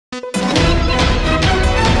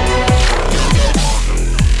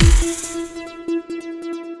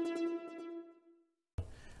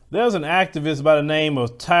There's an activist by the name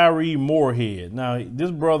of Tyree Moorehead. Now,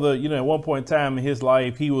 this brother, at one point in time in his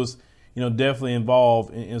life, he was, definitely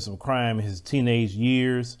involved in some crime in his teenage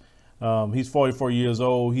years. He's 44 years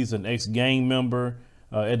old. He's an ex-gang member.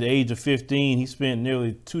 At the age of 15, he spent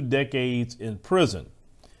nearly 2 decades in prison.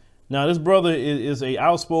 Now, this brother is a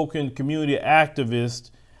outspoken community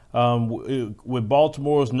activist with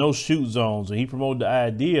Baltimore's no shoot zones, and he promoted the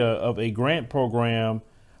idea of a grant program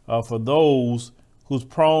for those who's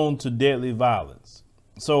prone to deadly violence.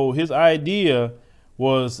 So his idea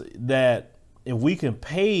was that if we can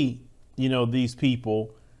pay, these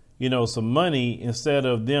people, some money instead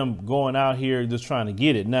of them going out here just trying to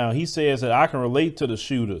get it. Now, he says that I can relate to the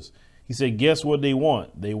shooters. He said, guess what they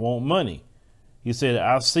want? They want money. He said,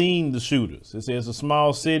 I've seen the shooters. He said, it's a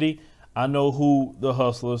small city. I know who the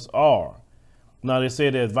hustlers are. Now, they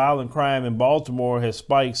said that violent crime in Baltimore has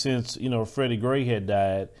spiked since, Freddie Gray had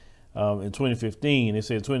died in 2015. They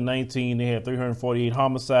said in 2019, they had 348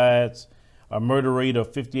 homicides, a murder rate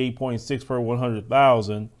of 58.6 per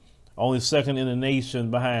 100,000, only second in the nation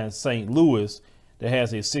behind St. Louis that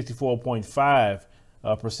has a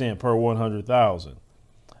 64.5% per 100,000.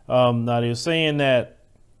 Now, they're saying that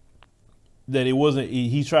it wasn't,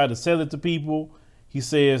 he tried to sell it to people. He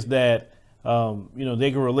says that,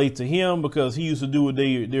 they can relate to him because he used to do what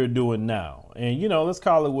they're doing now. And, let's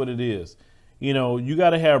call it what it is. You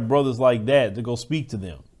got to have brothers like that to go speak to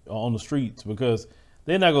them on the streets, because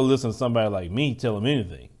they're not going to listen to somebody like me tell them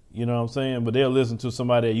anything. You know what I'm saying? But they'll listen to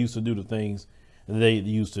somebody that used to do the things that they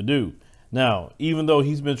used to do. Now, even though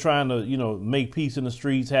he's been trying to, make peace in the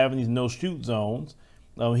streets, having these no shoot zones,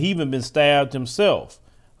 he even been stabbed himself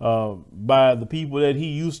by the people that he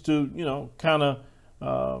used to, kind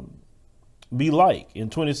of be like. In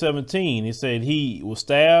 2017, he said he was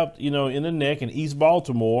stabbed, in the neck in East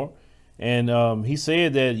Baltimore. And he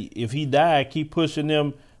said that if he died, keep pushing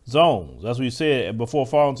them zones. That's what he said before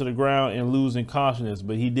falling to the ground and losing consciousness.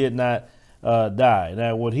 But he did not die.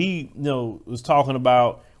 Now, what he was talking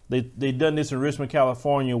about, they done this in Richmond,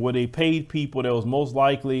 California, where they paid people that was most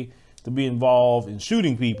likely to be involved in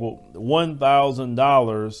shooting people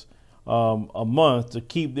 $1,000 a month to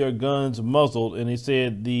keep their guns muzzled. And they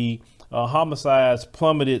said the homicides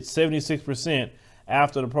plummeted 76%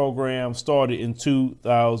 after the program started in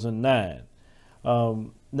 2009.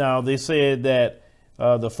 Now, they said that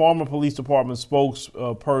the former police department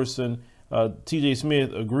spokesperson, T.J.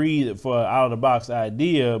 Smith, agreed for an out-of-the-box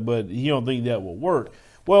idea, but he don't think that will work.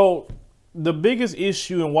 Well, the biggest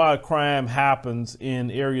issue and why crime happens in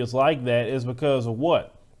areas like that is because of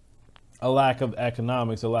what? A lack of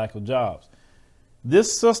economics, a lack of jobs.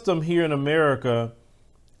 This system here in America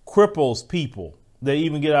cripples people that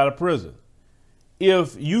even get out of prison.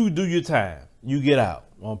 If you do your time, you get out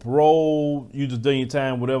on parole, you just done your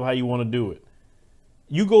time, whatever, how you want to do it.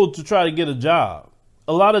 You go to try to get a job.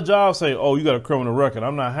 A lot of jobs say, oh, you got a criminal record,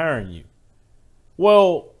 I'm not hiring you.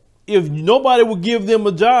 Well, if nobody would give them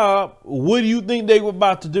a job, what do you think they were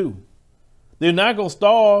about to do? They're not going to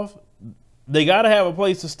starve. They got to have a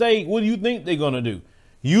place to stay. What do you think they're going to do?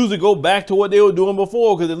 Usually go back to what they were doing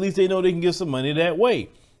before, because at least they know they can get some money that way.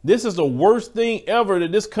 This is the worst thing ever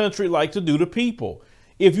that this country like to do to people.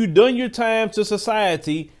 If you've done your time to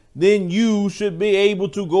society, then you should be able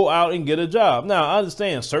to go out and get a job. Now, I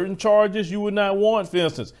understand certain charges you would not want. For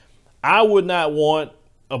instance, I would not want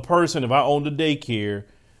a person, if I owned a daycare,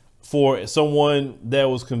 for someone that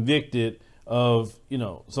was convicted of,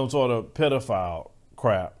 some sort of pedophile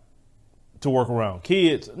crap to work around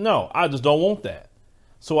kids. No, I just don't want that.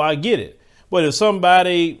 So I get it. But if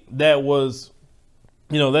somebody that was,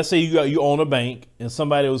 let's say you own a bank and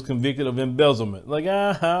somebody was convicted of embezzlement, like,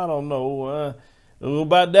 I don't know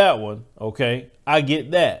about that one. Okay, I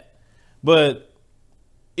get that. But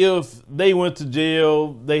if they went to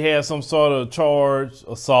jail, they had some sort of charge,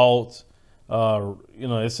 assault,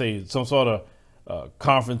 let's say some sort of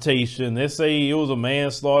confrontation, let's say it was a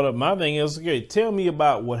manslaughter. My thing is, okay, tell me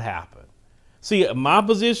about what happened. See, my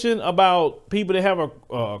position about people that have a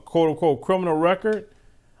quote unquote criminal record,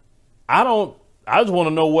 I just want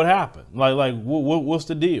to know what happened. Like what's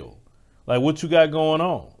the deal? Like, what you got going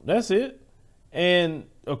on? That's it. And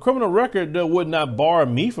a criminal record that would not bar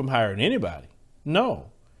me from hiring anybody.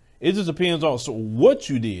 No, it just depends on what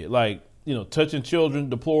you did. Like, touching children,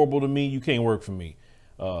 deplorable to me. You can't work for me.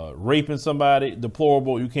 Raping somebody,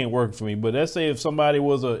 deplorable. You can't work for me. But let's say if somebody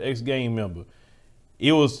was an ex-gang member,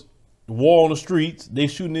 it was war on the streets. They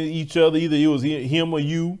shooting at each other. Either it was him or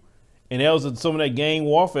you. And that was some of that gang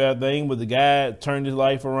warfare thing, but the guy turned his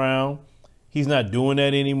life around. He's not doing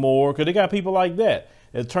that anymore, because they got people like that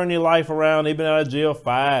turn their life around. They've been out of jail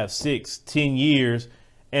 5, 6, 10 years,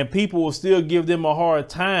 and people will still give them a hard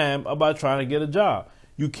time about trying to get a job.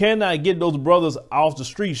 You cannot get those brothers off the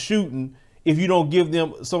street shooting if you don't give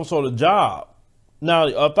them some sort of job. Now,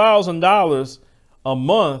 $1,000 a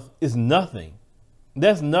month is nothing.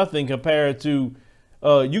 That's nothing compared to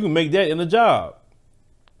you can make that in a job.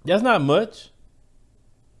 That's not much.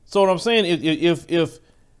 So what I'm saying, if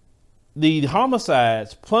the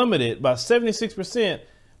homicides plummeted by 76%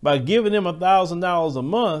 by giving them $1,000 a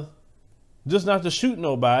month, just not to shoot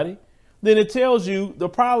nobody, then it tells you the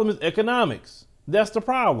problem is economics. That's the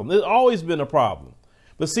problem. There's always been a problem.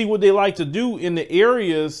 But see, what they like to do in the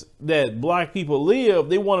areas that black people live,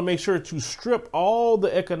 they want to make sure to strip all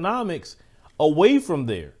the economics away from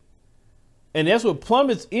there. And that's what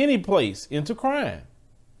plummets any place into crime.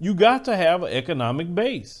 You got to have an economic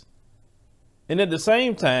base. And at the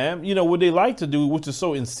same time, you know, what they like to do, which is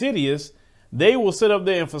so insidious, they will sit up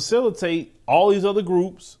there and facilitate all these other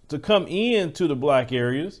groups to come into the black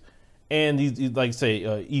areas. And these, like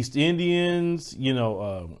say, East Indians, you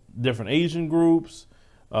know, different Asian groups,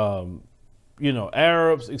 you know,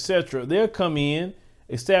 Arabs, etc. They'll come in,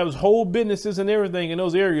 establish whole businesses and everything in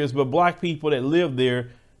those areas. But black people that live there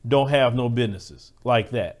don't have no businesses like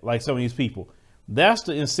that, like some of these people. That's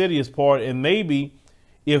the insidious part. And maybe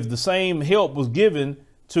if the same help was given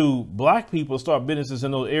to black people to start businesses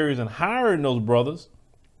in those areas and hiring those brothers,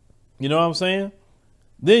 you know what I'm saying?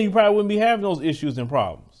 Then you probably wouldn't be having those issues and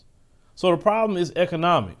problems. So the problem is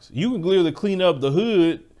economics. You can literally clean up the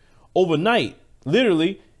hood overnight,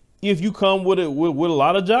 literally, if you come with a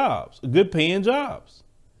lot of jobs, good paying jobs,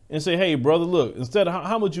 and say, hey, brother, look, instead of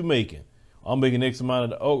how much you making? I'm making X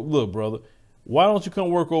amount of, oh, look, brother, why don't you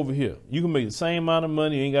come work over here? You can make the same amount of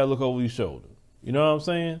money. You ain't got to look over your shoulder. You know what I'm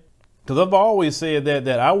saying? Because I've always said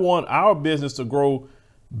that I want our business to grow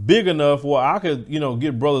big enough where I could, you know,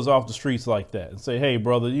 get brothers off the streets like that and say, hey,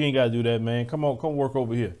 brother, you ain't got to do that, man. Come on, come work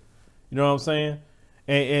over here. You know what I'm saying?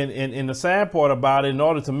 And the sad part about it, in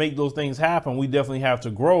order to make those things happen, we definitely have to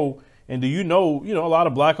grow. And do you know, a lot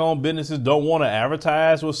of black owned businesses don't want to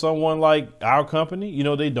advertise with someone like our company. You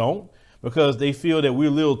know, they don't, because they feel that we're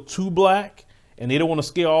a little too black. And they don't want to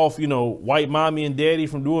scare off, you know, white mommy and daddy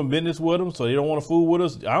from doing business with them. So they don't want to fool with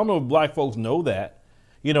us. I don't know if black folks know that.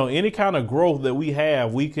 You know, any kind of growth that we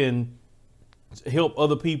have, we can help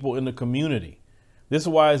other people in the community. This is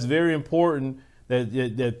why it's very important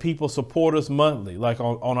that people support us monthly, like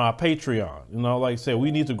on our Patreon. You know, like I said, we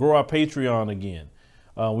need to grow our Patreon again.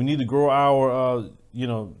 We need to grow our,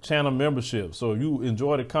 channel membership. So if you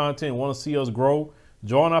enjoy the content, want to see us grow,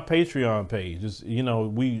 join our Patreon page. It's, you know,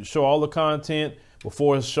 we show all the content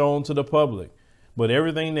before it's shown to the public. But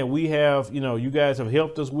everything that we have, you know, you guys have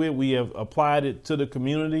helped us with, we have applied it to the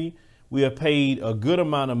community. We have paid a good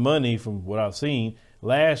amount of money, from what I've seen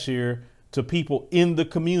last year, to people in the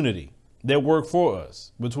community that work for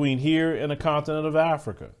us between here and the continent of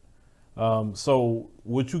Africa. So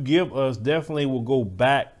what you give us definitely will go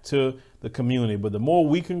back to the community. But the more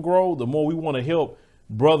we can grow, the more we want to help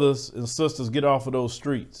brothers and sisters get off of those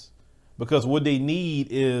streets, because what they need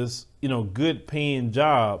is, you know, good paying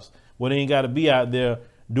jobs where they ain't got to be out there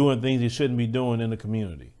doing things they shouldn't be doing in the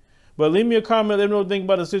community. But leave me a comment. Let me know what you think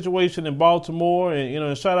about the situation in Baltimore, and, you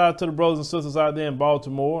know, shout out to the brothers and sisters out there in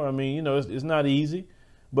Baltimore. I mean, you know, it's not easy,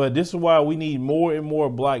 but this is why we need more and more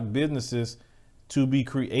black businesses to be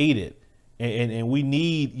created. And we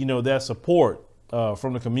need, you know, that support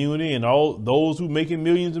from the community, and all those who making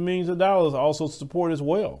millions and millions of dollars also support as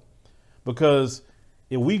well. Because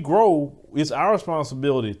if we grow, it's our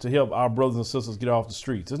responsibility to help our brothers and sisters get off the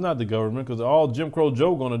streets. It's not the government, because all Jim Crow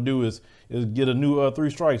Joe going to do is get a new 3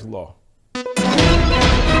 strikes law.